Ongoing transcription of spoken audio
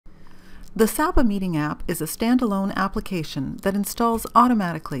The Saba Meeting app is a standalone application that installs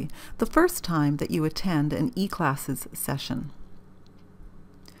automatically the first time that you attend an eClasses session.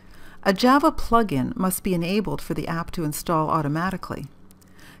 A Java plugin must be enabled for the app to install automatically.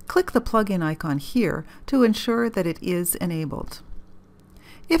 Click the plugin icon here to ensure that it is enabled.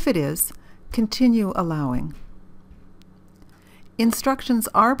 If it is, continue allowing. Instructions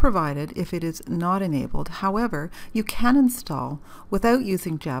are provided if it is not enabled. However, you can install without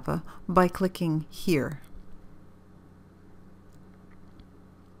using Java by clicking here.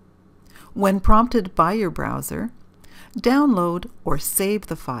 When prompted by your browser, download or save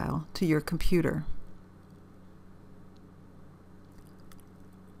the file to your computer.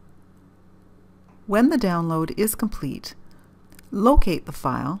 When the download is complete, locate the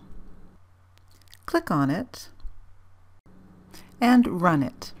file, click on it, and run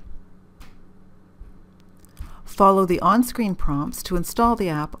it. Follow the on-screen prompts to install the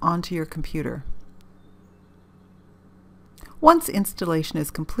app onto your computer. Once installation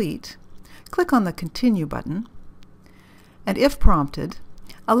is complete, click on the Continue button, and if prompted,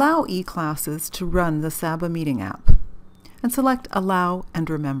 allow eClasses to run the Saba Meeting app, and select Allow and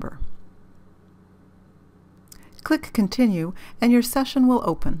Remember. Click Continue and your session will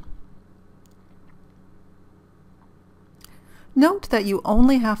open. Note that you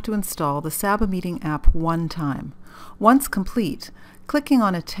only have to install the Saba Meeting app one time. Once complete, clicking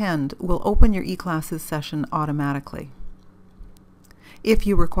on Attend will open your eClasses session automatically. If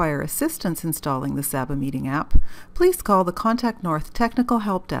you require assistance installing the Saba Meeting app, please call the Contact North Technical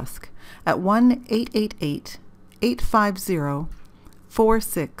Help Desk at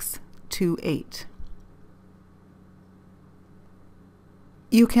 1-888-850-4628.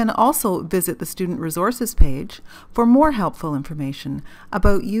 You can also visit the Student Resources page for more helpful information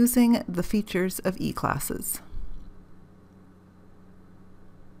about using the features of eClasses.